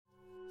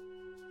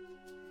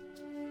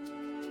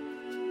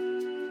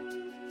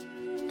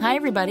Hi,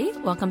 everybody.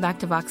 Welcome back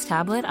to Vox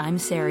Tablet. I'm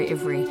Sarah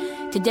Ivry.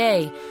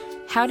 Today,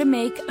 how to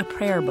make a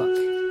prayer book.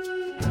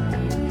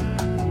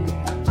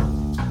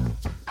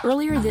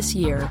 Earlier this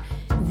year,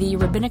 the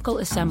Rabbinical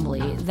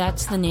Assembly,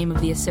 that's the name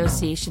of the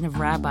Association of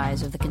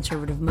Rabbis of the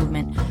Conservative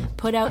Movement,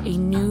 put out a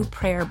new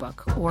prayer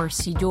book, or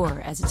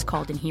Siddur, as it's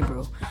called in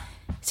Hebrew.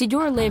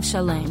 Siddur Lev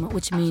Shalem,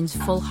 which means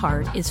full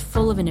heart, is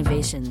full of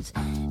innovations.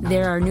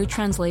 There are new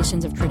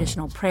translations of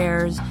traditional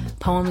prayers,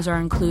 poems are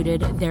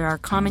included, there are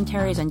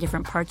commentaries on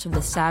different parts of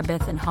the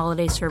Sabbath and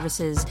holiday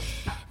services,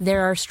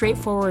 there are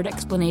straightforward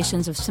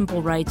explanations of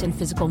simple rites and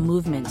physical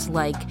movements,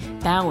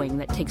 like bowing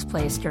that takes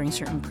place during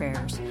certain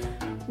prayers.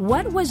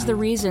 What was the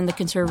reason the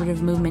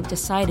conservative movement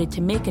decided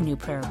to make a new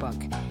prayer book?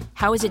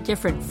 How is it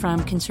different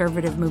from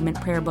conservative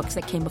movement prayer books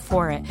that came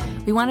before it?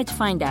 We wanted to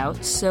find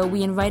out, so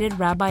we invited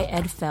Rabbi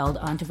Ed Feld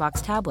onto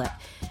Vox Tablet.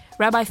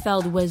 Rabbi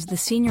Feld was the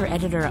senior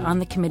editor on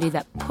the committee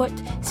that put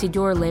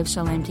Siddur Lev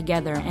Shalem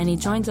together, and he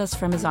joins us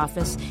from his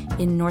office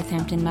in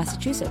Northampton,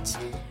 Massachusetts.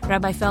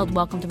 Rabbi Feld,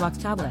 welcome to Vox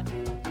Tablet.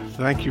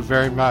 Thank you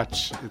very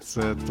much. It's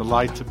a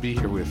delight to be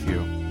here with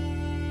you.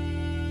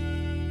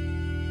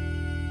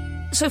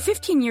 So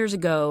 15 years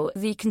ago,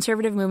 the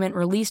conservative movement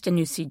released a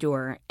new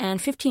Siddur,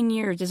 and 15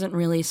 years isn't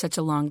really such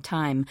a long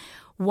time.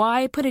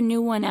 Why put a new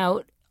one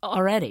out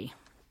already?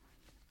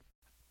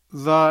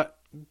 The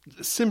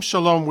Sim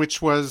Shalom,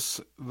 which was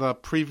the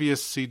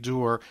previous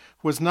Siddur,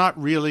 was not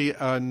really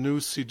a new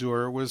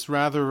Siddur. It was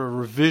rather a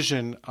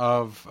revision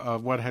of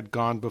what had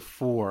gone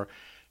before.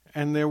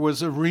 And there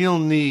was a real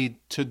need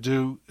to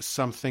do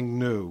something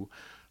new.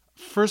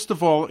 First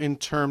of all, in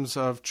terms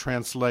of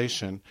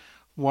translation.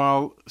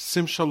 While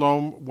Sim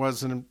Shalom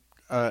was an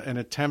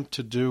attempt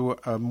to do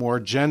a more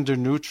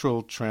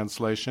gender-neutral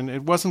translation,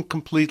 it wasn't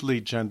completely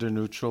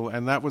gender-neutral,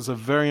 and that was a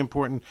very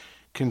important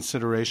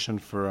consideration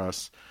for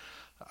us.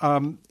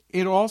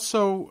 It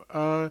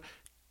also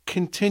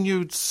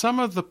continued some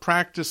of the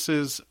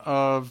practices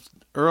of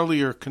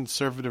earlier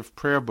conservative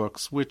prayer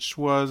books, which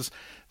was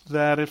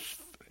that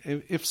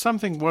if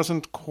something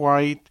wasn't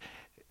quite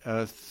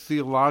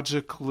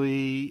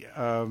theologically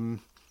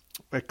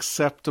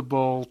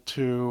acceptable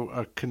to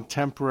a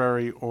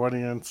contemporary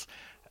audience,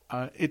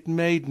 it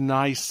made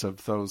nice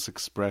of those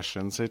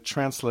expressions. It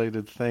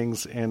translated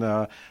things in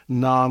a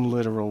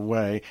non-literal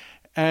way.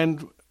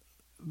 And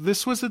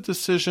this was a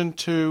decision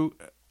to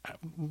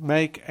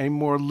make a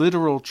more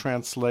literal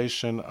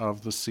translation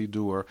of the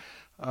Siddur.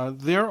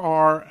 There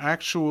are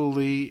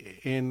actually,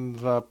 in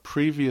the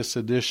previous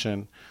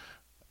edition,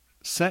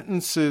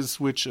 sentences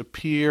which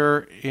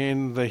appear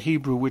in the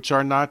Hebrew which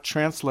are not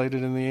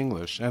translated in the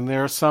English. And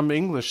there are some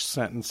English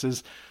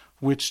sentences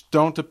which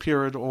don't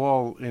appear at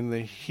all in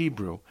the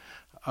Hebrew.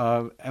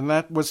 And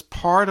that was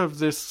part of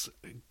this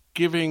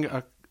giving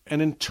an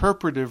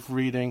interpretive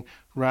reading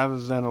rather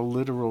than a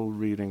literal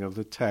reading of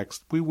the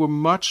text. We were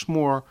much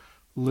more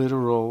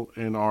literal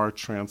in our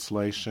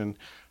translation,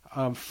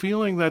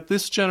 feeling that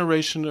this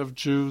generation of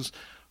Jews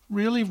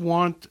really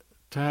want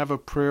to have a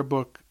prayer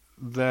book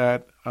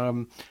that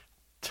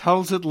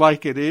tells it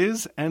like it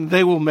is, and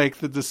they will make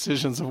the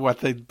decisions of what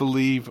they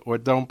believe or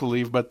don't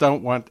believe, but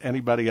don't want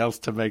anybody else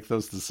to make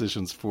those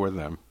decisions for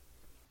them.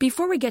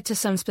 Before we get to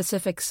some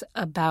specifics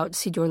about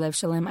Siddur Lev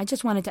Shalem, I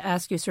just wanted to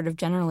ask you sort of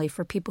generally,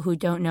 for people who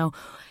don't know,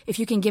 if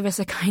you can give us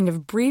a kind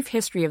of brief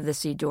history of the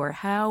Siddur.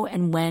 How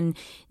and when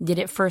did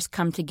it first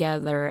come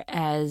together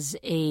as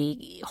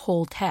a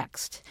whole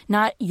text?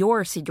 Not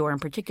your Siddur in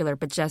particular,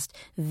 but just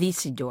the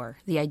Siddur,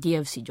 the idea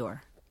of Siddur.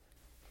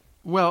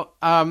 Well,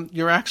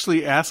 you're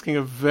actually asking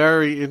a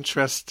very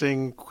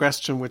interesting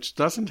question which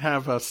doesn't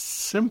have a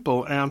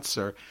simple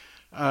answer.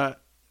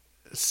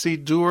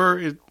 Siddur,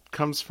 it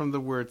comes from the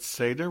word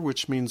seder,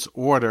 which means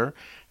order.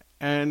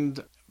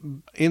 And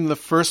in the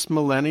first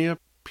millennia,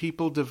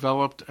 people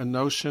developed a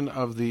notion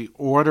of the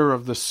order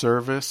of the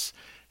service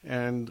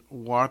and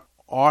what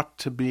ought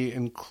to be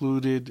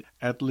included,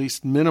 at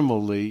least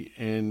minimally,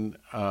 in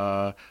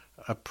a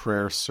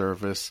prayer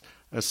service,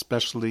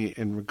 especially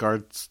in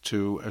regards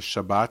to a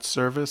Shabbat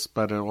service,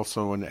 but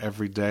also an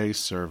everyday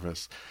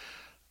service.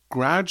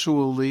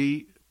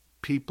 Gradually,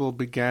 people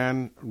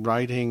began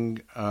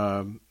writing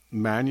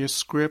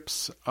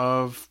manuscripts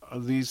of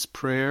these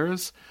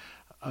prayers,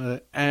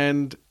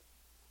 and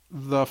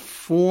the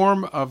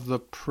form of the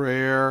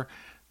prayer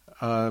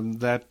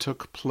that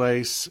took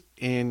place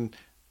in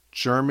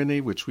Germany,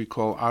 which we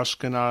call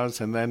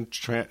Ashkenaz, and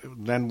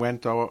then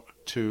went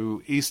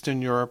to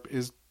Eastern Europe,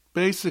 is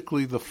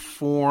basically the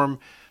form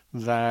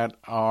that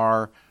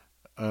our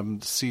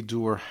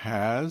Siddur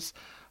has.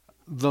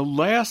 The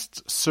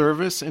last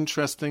service,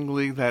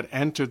 interestingly, that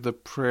entered the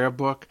prayer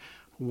book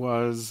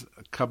was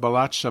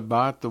Kabbalat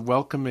Shabbat, the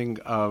welcoming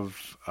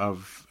of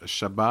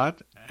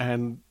Shabbat,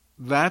 and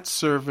that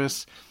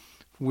service,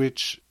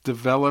 which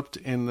developed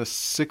in the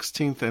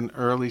 16th and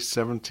early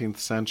 17th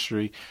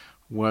century,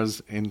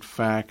 was in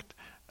fact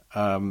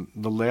the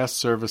last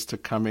service to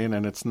come in,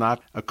 and it's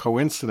not a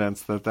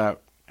coincidence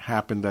that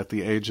happened at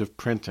the age of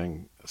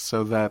printing,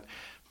 so that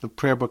the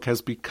prayer book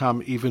has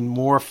become even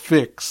more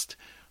fixed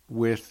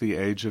with the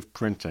age of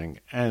printing.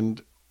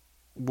 And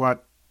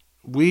what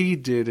we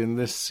did in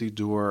this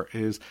Siddur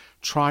is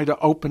try to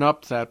open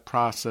up that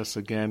process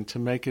again to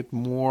make it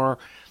more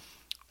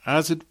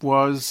as it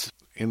was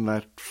in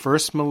that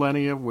first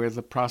millennia where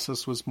the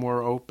process was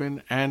more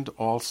open, and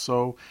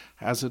also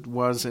as it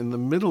was in the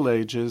Middle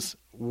Ages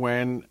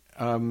when,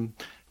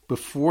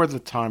 before the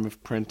time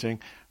of printing,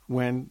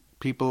 when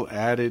people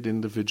added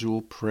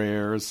individual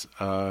prayers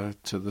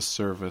to the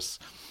service.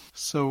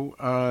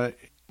 So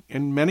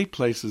in many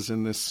places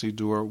in this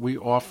Siddur, we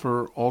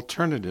offer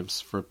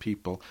alternatives for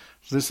people.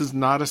 This is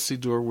not a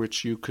Siddur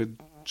which you could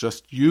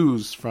just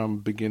use from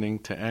beginning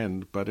to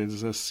end, but it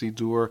is a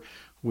Siddur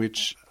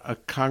which a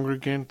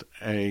congregant,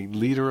 a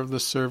leader of the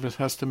service,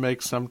 has to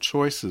make some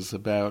choices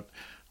about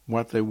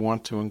what they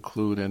want to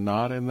include and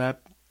not, and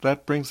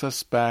that brings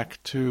us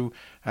back to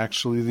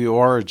actually the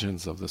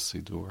origins of the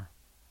Siddur.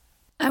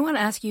 I want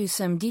to ask you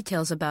some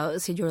details about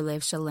Siddur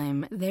Lev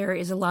Shalem. There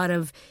is a lot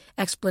of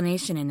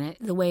explanation in it.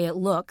 The way it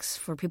looks,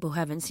 for people who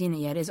haven't seen it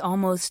yet, is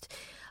almost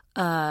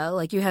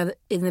like you have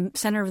in the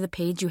center of the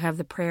page, you have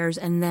the prayers,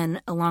 and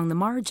then along the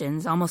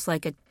margins, almost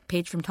like a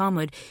page from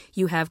Talmud,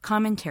 you have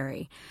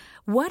commentary.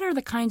 What are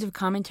the kinds of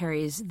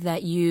commentaries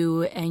that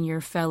you and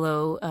your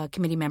fellow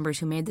committee members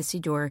who made the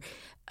Siddur,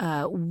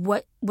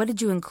 what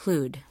did you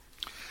include?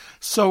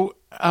 So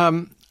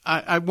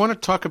I want to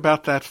talk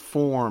about that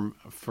form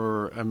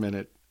for a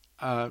minute.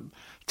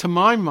 To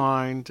my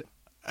mind,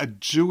 a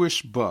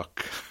Jewish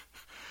book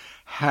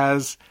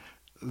has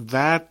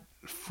that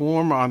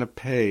form on a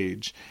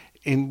page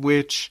in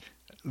which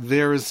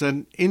there is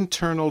an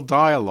internal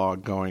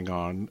dialogue going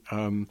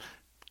on.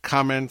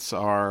 Comments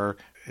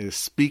is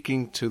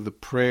speaking to the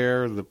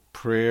prayer. The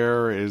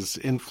prayer is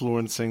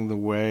influencing the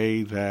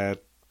way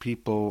that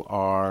people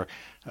are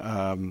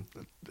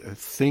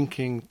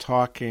thinking,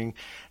 talking.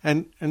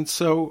 And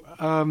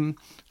so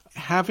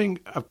having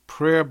a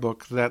prayer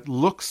book that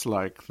looks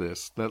like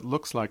this, that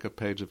looks like a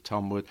page of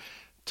Talmud,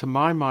 to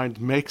my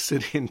mind, makes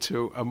it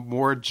into a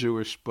more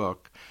Jewish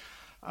book.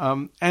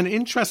 And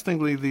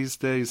interestingly, these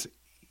days,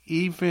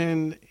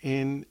 even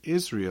in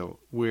Israel,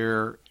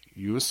 where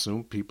you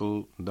assume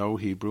people know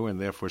Hebrew and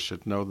therefore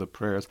should know the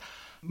prayers,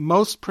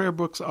 most prayer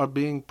books are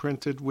being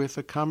printed with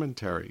a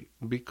commentary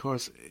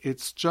because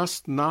it's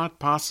just not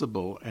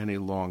possible any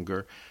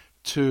longer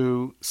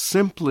to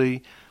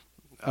simply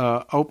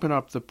open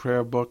up the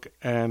prayer book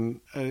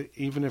and,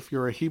 even if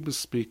you're a Hebrew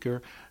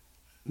speaker,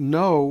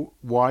 know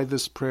why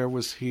this prayer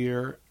was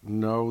here,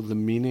 know the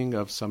meaning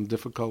of some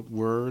difficult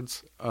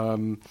words,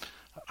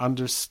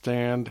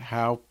 understand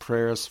how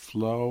prayers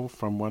flow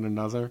from one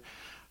another.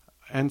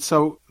 And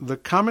so the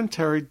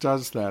commentary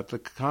does that. The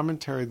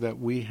commentary that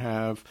we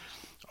have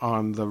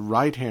on the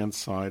right-hand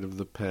side of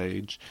the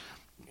page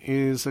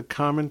is a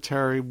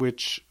commentary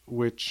which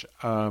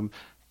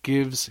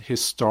gives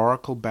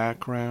historical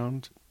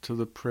background to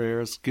the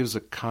prayers, gives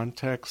a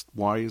context.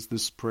 Why is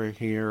this prayer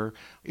here?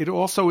 It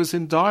also is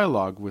in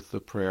dialogue with the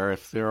prayer.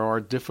 If there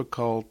are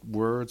difficult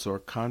words or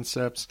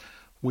concepts,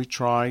 we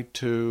try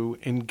to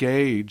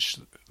engage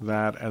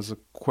that as a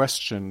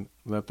question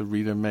that the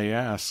reader may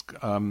ask.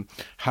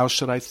 How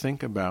should I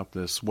think about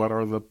this? What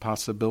are the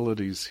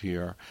possibilities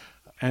here?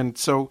 And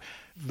so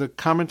the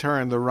commentary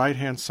on the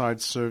right-hand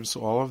side serves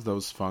all of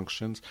those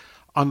functions.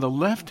 On the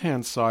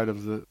left-hand side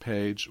of the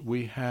page,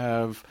 we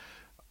have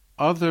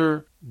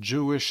other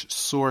Jewish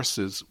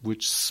sources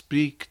which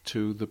speak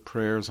to the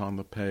prayers on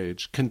the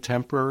page,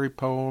 contemporary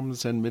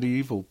poems and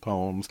medieval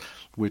poems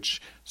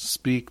which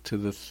speak to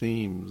the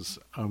themes,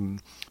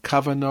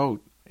 kavanot,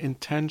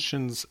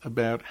 intentions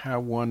about how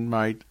one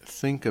might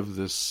think of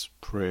this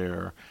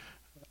prayer.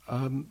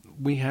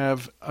 We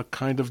have a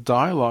kind of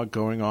dialogue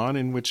going on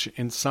in which,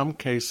 in some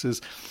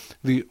cases,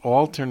 the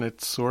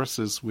alternate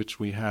sources which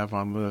we have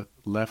on the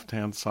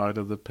left-hand side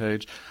of the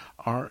page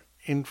are,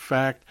 in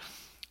fact,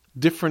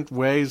 different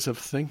ways of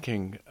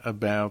thinking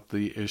about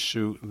the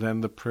issue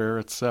than the prayer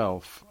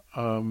itself.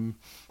 And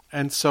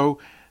so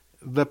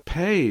the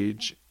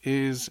page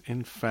is,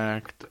 in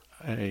fact,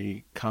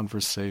 a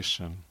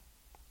conversation.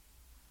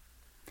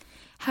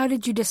 How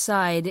did you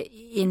decide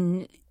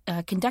in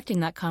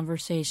conducting that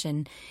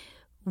conversation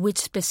which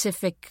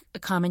specific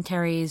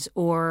commentaries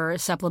or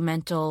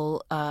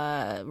supplemental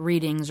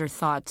readings or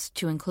thoughts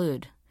to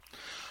include?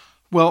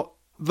 Well,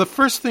 the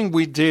first thing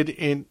we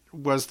did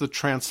was the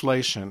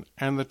translation,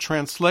 and the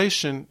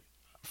translation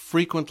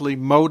frequently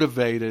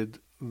motivated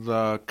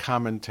the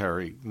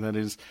commentary. That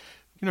is,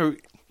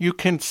 you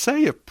can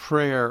say a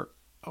prayer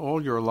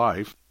all your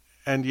life,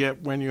 and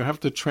yet when you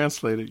have to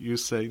translate it, you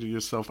say to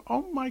yourself,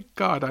 oh my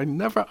God, I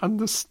never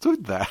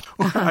understood that,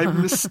 or I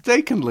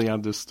mistakenly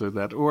understood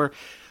that, or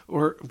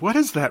what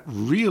does that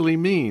really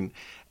mean?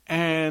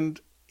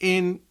 And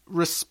in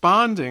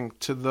responding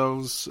to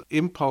those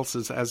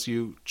impulses as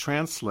you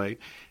translate,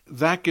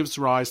 that gives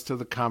rise to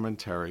the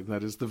commentary.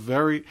 That is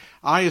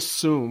I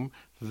assume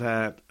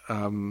that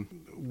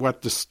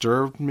what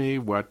disturbed me,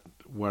 what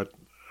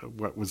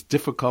was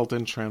difficult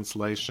in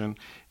translation,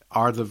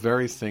 are the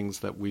very things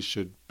that we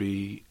should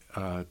be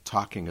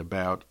talking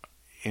about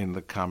in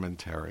the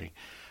commentary.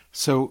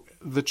 So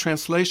the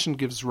translation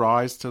gives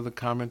rise to the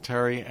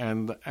commentary,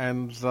 and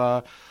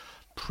the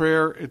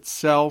prayer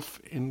itself,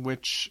 in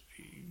which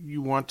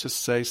you want to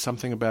say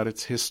something about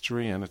its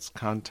history and its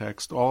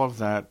context, all of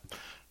that.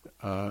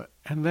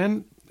 And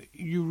then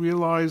you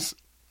realize,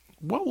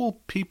 what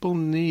will people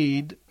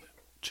need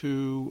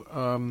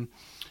to,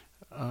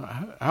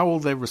 how will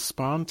they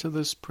respond to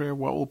this prayer?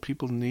 What will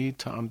people need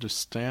to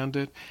understand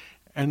it?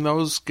 And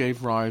those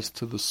gave rise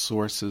to the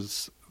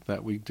sources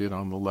that we did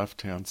on the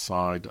left-hand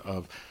side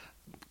of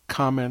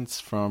comments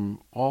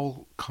from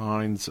all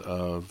kinds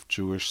of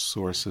Jewish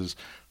sources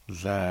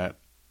that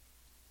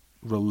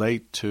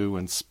relate to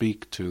and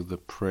speak to the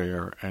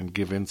prayer and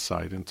give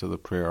insight into the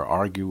prayer,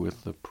 argue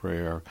with the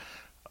prayer,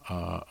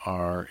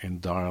 are in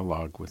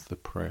dialogue with the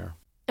prayer.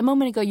 A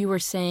moment ago you were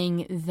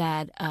saying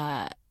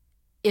that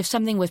if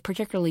something was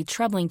particularly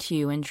troubling to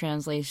you in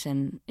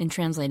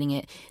translating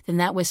it, then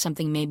that was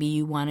something maybe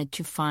you wanted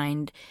to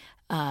find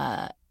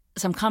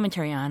some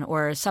commentary on,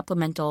 or a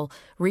supplemental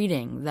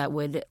reading that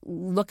would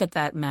look at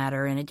that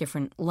matter in a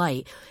different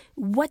light.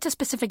 What's a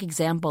specific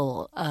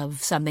example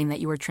of something that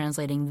you were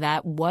translating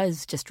that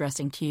was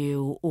distressing to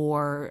you,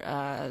 or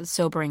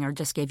sobering, or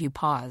just gave you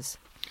pause?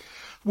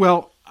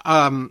 Well,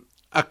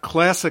 a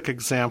classic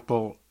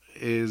example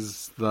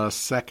is the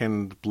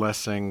second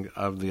blessing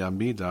of the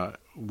Amidah,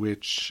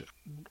 which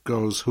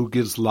goes, "Who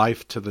gives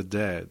life to the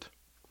dead?"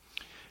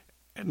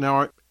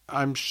 Now,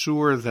 I'm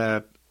sure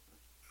that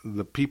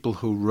the people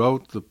who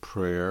wrote the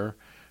prayer,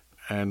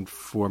 and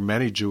for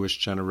many Jewish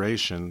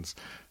generations,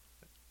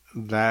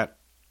 that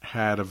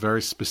had a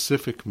very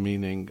specific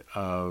meaning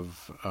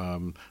of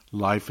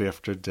life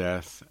after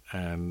death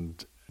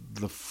and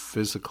the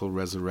physical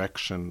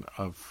resurrection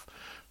of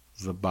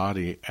the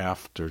body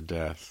after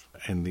death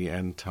in the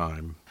end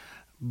time.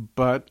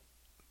 But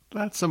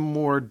that's a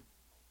more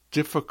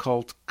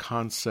difficult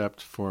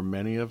concept for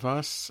many of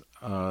us.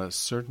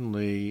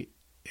 Certainly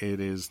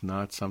it is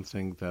not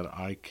something that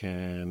I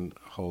can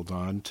hold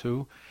on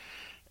to.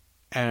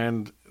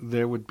 And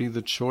there would be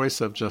the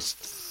choice of just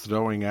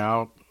throwing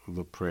out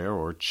the prayer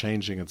or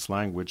changing its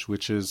language,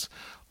 which is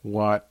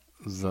what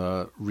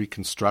the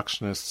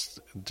Reconstructionists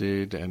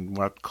did and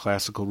what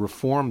classical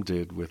reform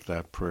did with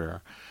that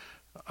prayer.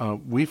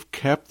 We've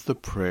kept the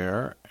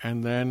prayer,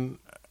 and then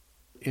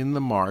in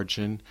the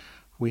margin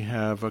we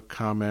have a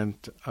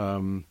comment,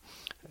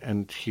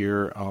 and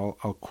here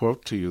I'll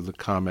quote to you the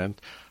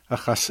comment. A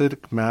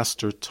Hasidic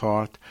master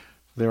taught,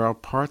 "There are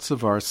parts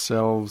of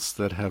ourselves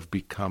that have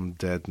become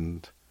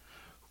deadened.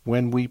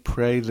 When we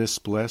pray this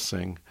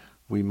blessing,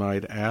 we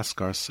might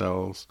ask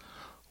ourselves,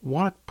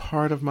 what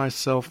part of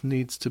myself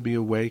needs to be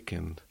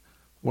awakened?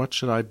 What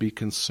should I be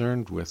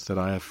concerned with that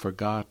I have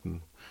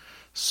forgotten?"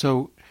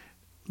 So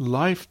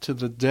life to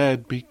the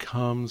dead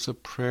becomes a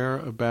prayer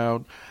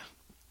about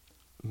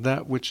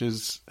that which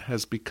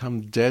has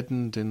become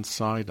deadened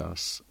inside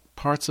us,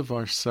 parts of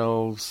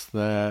ourselves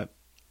that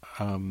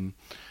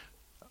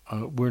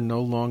we're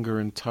no longer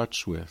in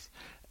touch with.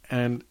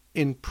 And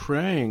in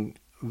praying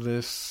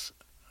this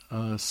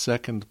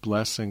second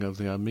blessing of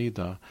the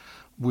Amidah,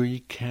 we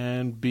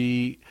can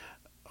be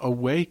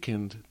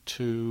awakened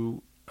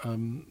to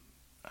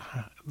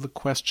the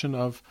question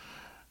of,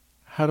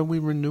 how do we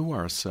renew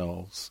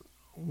ourselves?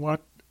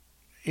 What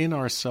in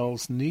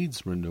ourselves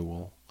needs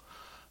renewal?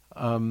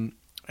 And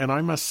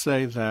I must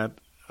say that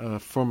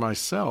for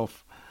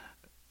myself,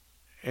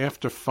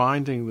 after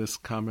finding this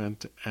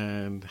comment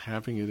and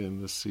having it in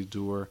the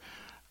Siddur,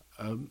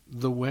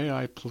 the way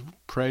I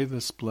pray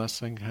this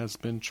blessing has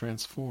been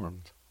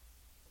transformed.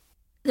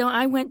 No,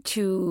 I went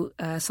to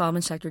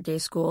Solomon Schechter Day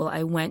School.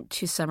 I went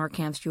to summer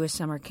camps, Jewish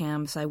summer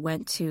camps. I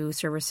went to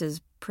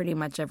services pretty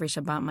much every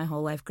Shabbat my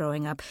whole life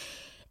growing up.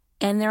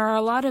 And there are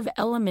a lot of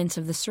elements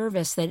of the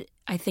service that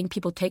I think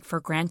people take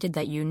for granted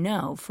that you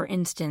know, for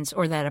instance,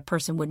 or that a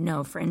person would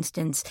know. For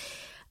instance,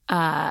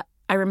 I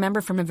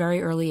remember from a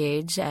very early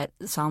age at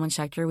Solomon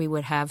Schechter, we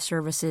would have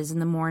services in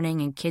the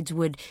morning and kids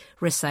would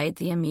recite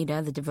the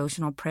Amidah, the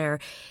devotional prayer.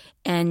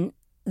 And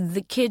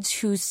the kids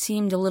who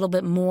seemed a little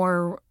bit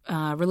more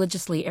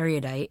religiously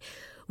erudite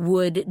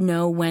would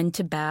know when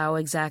to bow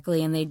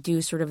exactly, and they'd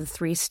do sort of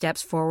 3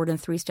 steps forward and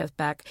 3 steps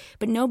back.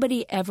 But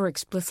nobody ever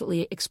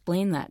explicitly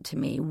explained that to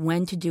me,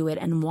 when to do it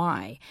and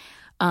why.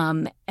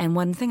 And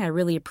one thing I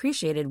really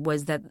appreciated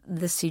was that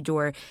the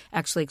Siddur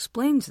actually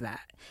explains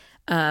that,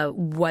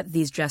 what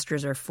these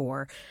gestures are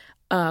for.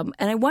 And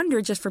I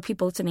wonder, just for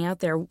people listening out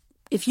there,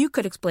 if you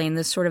could explain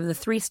this sort of the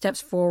 3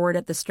 steps forward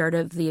at the start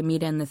of the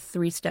Amidah and the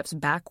 3 steps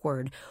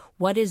backward,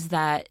 what is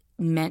that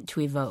meant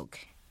to evoke?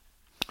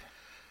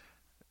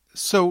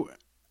 So,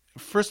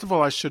 first of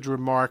all, I should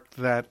remark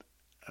that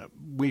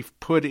we've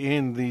put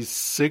in these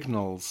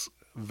signals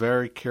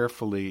very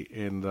carefully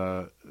in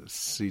the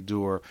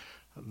Siddur,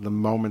 the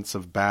moments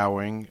of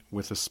bowing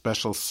with a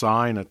special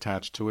sign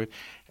attached to it.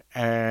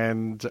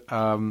 And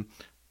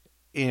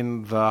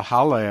in the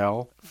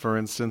Hallel, for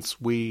instance,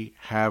 we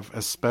have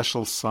a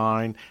special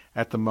sign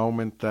at the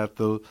moment that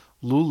the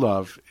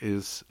lulav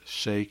is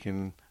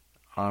shaken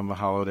on the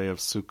holiday of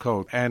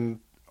Sukkot.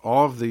 And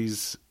all of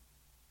these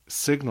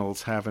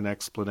signals have an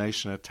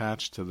explanation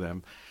attached to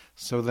them,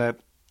 so that,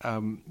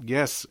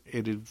 yes,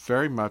 it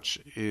very much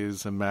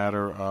is a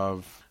matter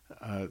of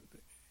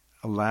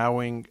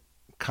allowing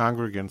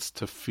congregants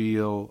to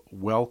feel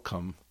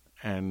welcome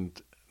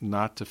and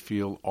not to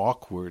feel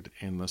awkward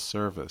in the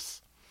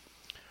service.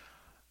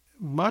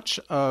 Much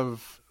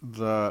of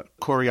the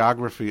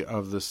choreography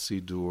of the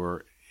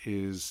Siddur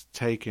is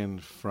taken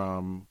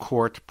from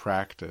court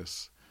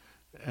practice,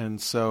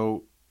 and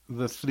so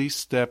the 3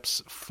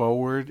 steps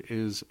forward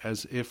is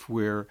as if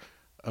we're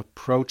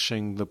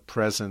approaching the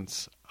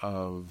presence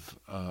of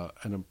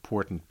an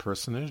important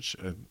personage,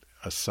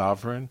 a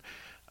sovereign.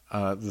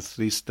 The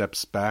 3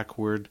 steps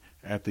backward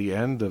at the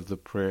end of the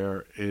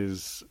prayer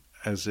is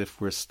as if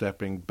we're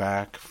stepping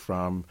back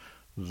from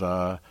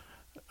the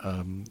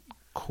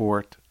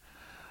court.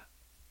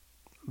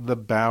 The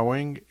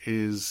bowing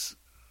is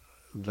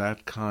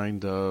that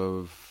kind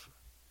of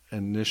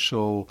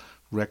initial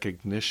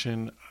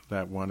recognition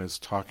that one is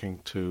talking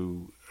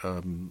to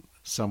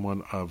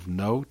someone of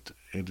note.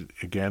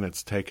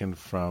 It's taken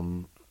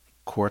from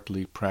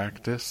courtly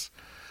practice.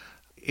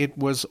 It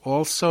was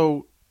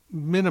also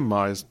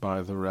minimized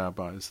by the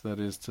rabbis. That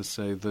is to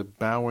say, the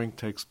bowing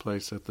takes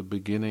place at the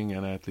beginning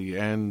and at the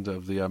end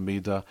of the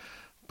Amidah,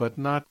 but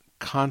not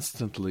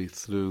constantly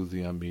through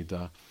the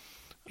Amidah.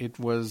 It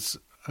was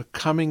a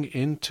coming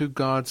into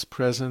God's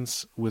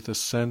presence with a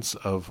sense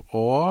of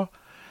awe,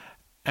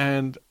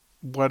 and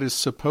what is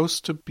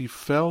supposed to be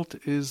felt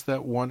is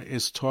that one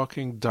is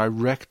talking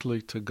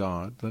directly to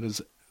God. That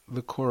is,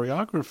 the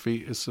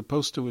choreography is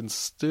supposed to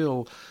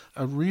instill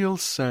a real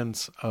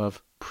sense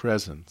of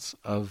presence,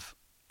 of,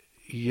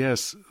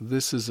 yes,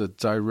 this is a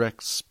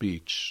direct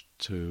speech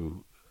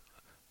to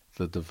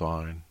the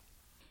divine.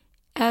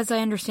 As I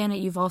understand it,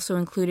 you've also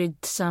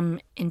included some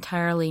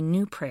entirely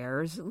new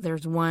prayers.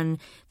 There's one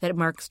that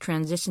marks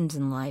transitions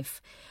in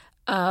life.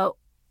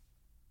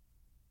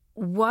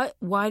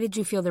 Why did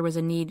you feel there was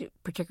a need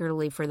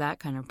particularly for that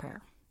kind of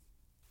prayer?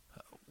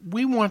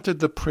 We wanted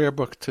the prayer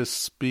book to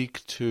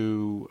speak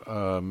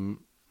to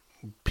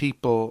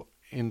people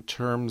in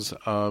terms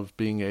of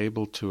being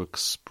able to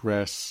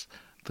express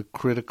the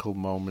critical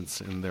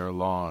moments in their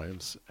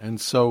lives.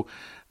 And so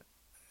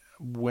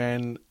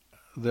when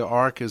the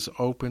Ark is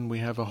open, we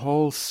have a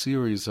whole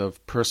series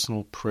of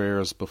personal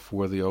prayers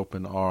before the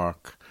open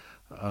Ark.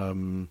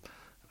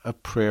 A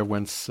prayer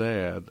when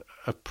sad,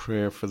 a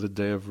prayer for the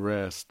day of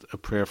rest, a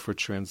prayer for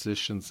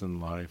transitions in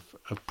life,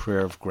 a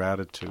prayer of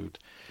gratitude.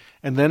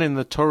 And then in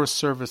the Torah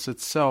service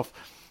itself,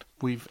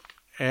 we've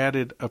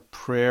added a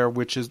prayer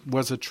which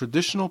was a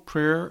traditional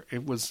prayer.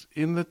 It was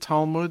in the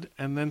Talmud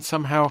and then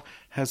somehow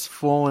has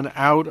fallen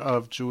out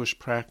of Jewish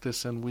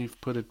practice, and we've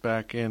put it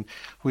back in,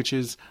 which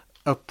is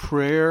a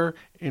prayer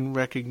in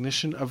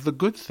recognition of the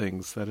good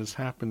things that has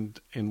happened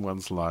in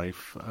one's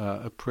life,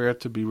 a prayer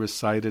to be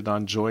recited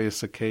on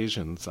joyous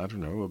occasions. I don't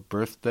know, a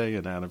birthday,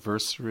 an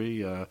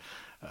anniversary,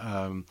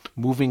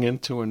 moving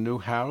into a new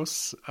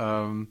house,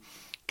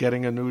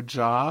 getting a new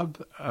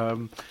job.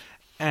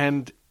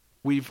 And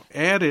we've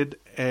added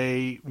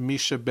a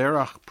Misha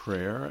Berach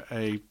prayer,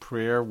 a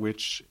prayer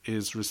which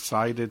is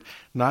recited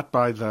not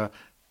by the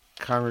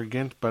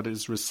congregant, but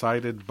is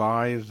recited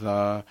by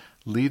the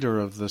leader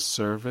of the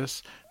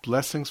service,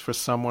 blessings for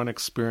someone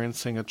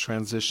experiencing a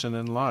transition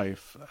in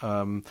life.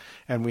 And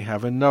we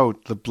have a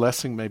note, the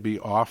blessing may be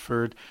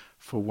offered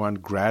for one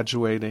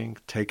graduating,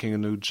 taking a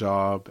new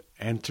job,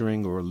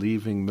 entering or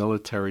leaving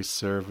military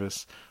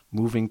service,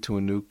 moving to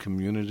a new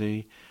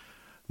community,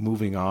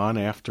 moving on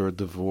after a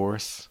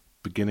divorce,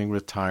 beginning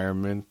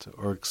retirement,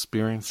 or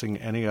experiencing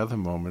any other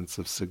moments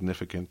of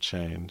significant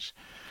change.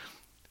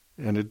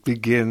 And it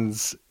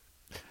begins,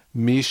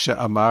 Misha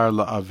Amar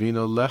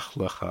La'avinu Lech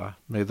Lecha,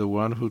 may the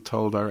one who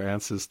told our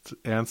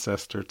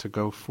ancestor to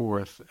go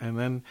forth, and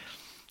then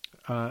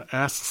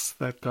asks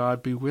that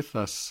God be with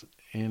us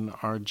in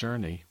our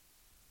journey.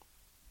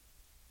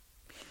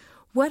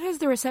 What has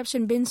the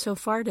reception been so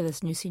far to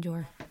this new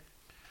Siddur?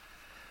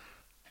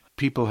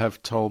 People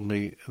have told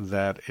me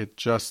that it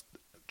just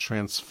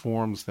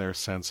transforms their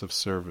sense of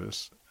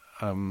service.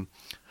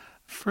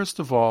 First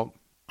of all,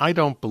 I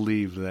don't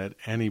believe that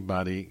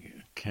anybody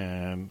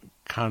can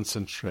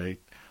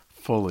concentrate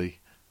fully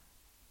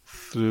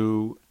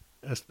through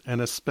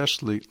an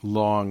especially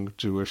long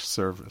Jewish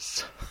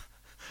service.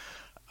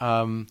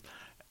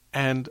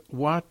 And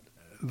what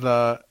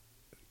the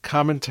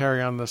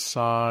commentary on the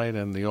side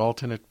and the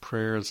alternate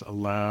prayers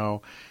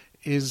allow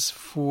is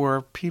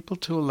for people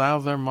to allow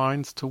their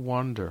minds to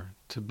wander,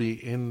 to be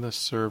in the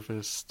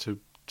service, to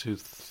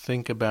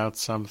think about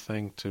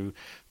something, to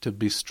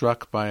be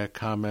struck by a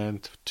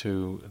comment,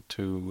 to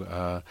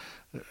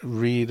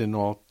read an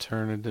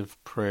alternative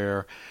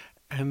prayer,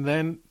 and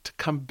then to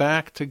come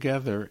back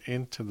together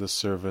into the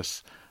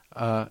service,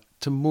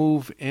 to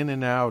move in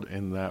and out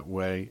in that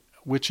way,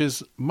 which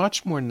is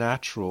much more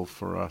natural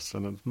for us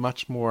and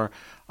much more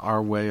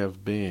our way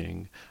of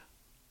being.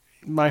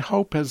 My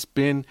hope has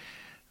been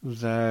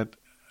that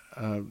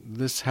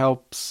this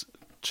helps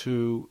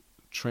to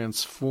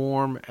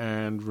transform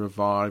and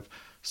revive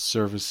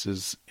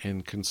services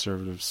in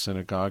conservative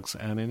synagogues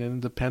and in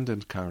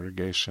independent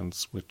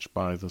congregations which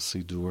buy the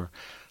Siddur.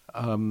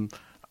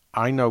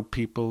 I know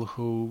people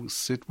who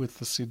sit with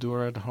the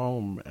Siddur at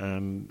home,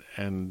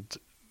 and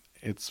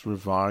it's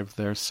revived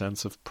their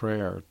sense of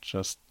prayer,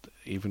 just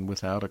even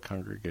without a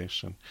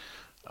congregation.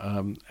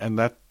 And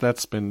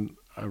that's been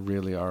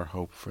really our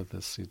hope for the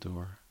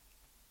Siddur.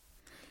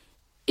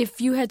 If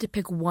you had to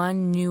pick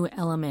one new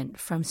element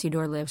from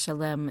Siddur Lev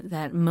Shalem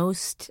that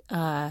most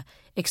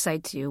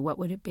excites you, what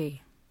would it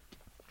be?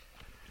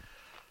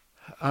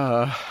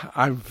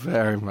 I'm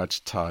very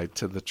much tied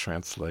to the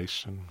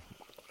translation.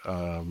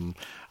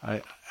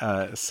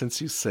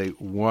 Since you say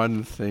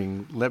one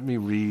thing, let me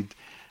read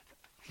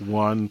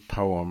one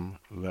poem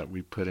that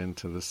we put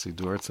into the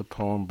Siddur. It's a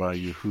poem by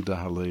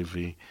Yehuda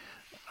Halevi.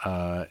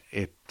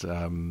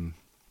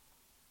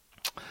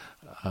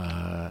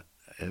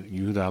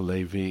 Yehuda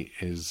Halevi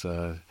is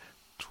a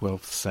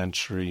 12th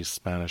century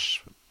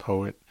Spanish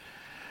poet,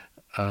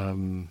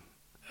 and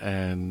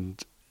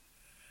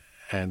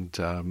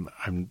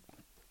I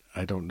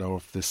don't know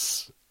if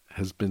this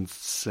has been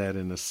said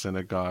in a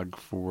synagogue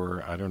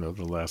for, I don't know,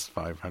 the last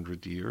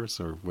 500 years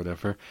or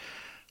whatever,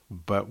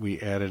 but we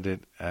added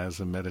it as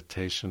a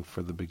meditation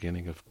for the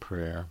beginning of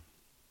prayer.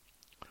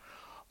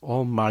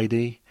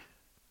 Almighty,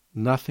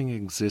 nothing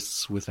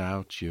exists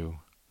without you,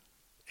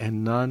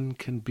 and none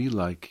can be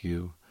like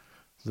you,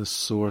 the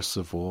source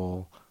of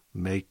all,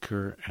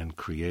 maker and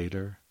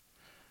creator.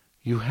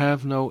 You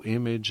have no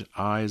image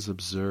eyes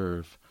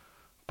observe,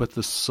 but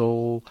the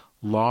soul,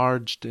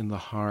 lodged in the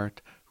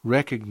heart,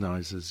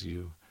 recognizes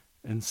you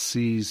and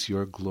sees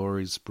your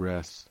glory's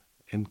breath,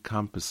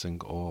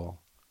 encompassing all.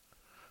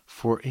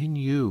 For in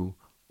you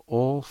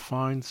all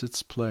finds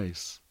its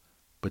place,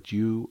 but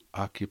you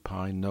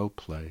occupy no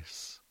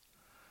place.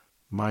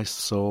 My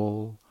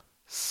soul,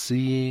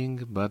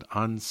 seeing but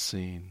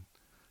unseen,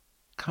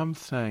 come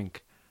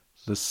thank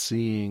the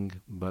seeing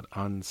but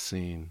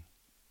unseen,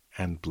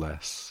 and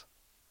bless.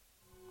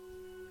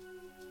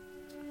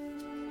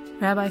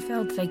 Rabbi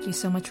Feld, thank you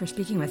so much for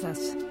speaking with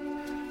us.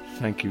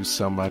 Thank you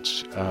so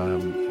much.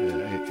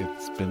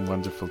 It's been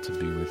wonderful to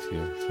be with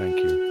you. Thank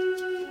you.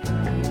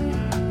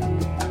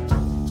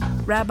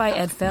 Rabbi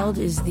Ed Feld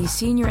is the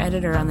senior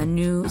editor on the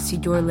new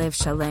Siddur Lev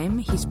Shalem.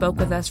 He spoke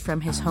with us from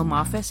his home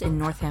office in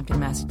Northampton,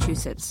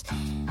 Massachusetts.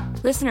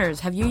 Listeners,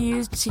 have you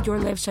used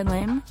Siddur Lev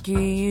Shalem? Do you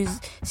use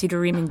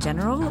Siddurim in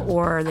general,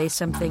 or are they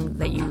something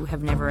that you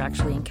have never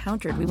actually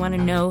encountered? We want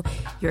to know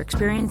your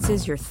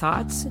experiences, your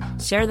thoughts.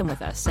 Share them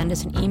with us. Send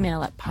us an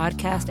email at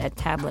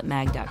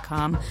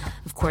podcast@tabletmag.com.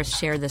 Of course,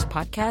 share this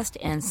podcast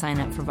and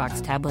sign up for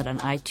Vox Tablet on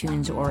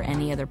iTunes or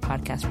any other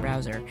podcast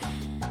browser.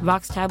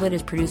 Vox Tablet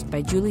is produced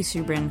by Julie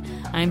Subrin.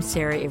 I'm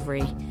Sarah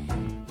Ivry.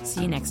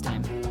 See you next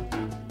time.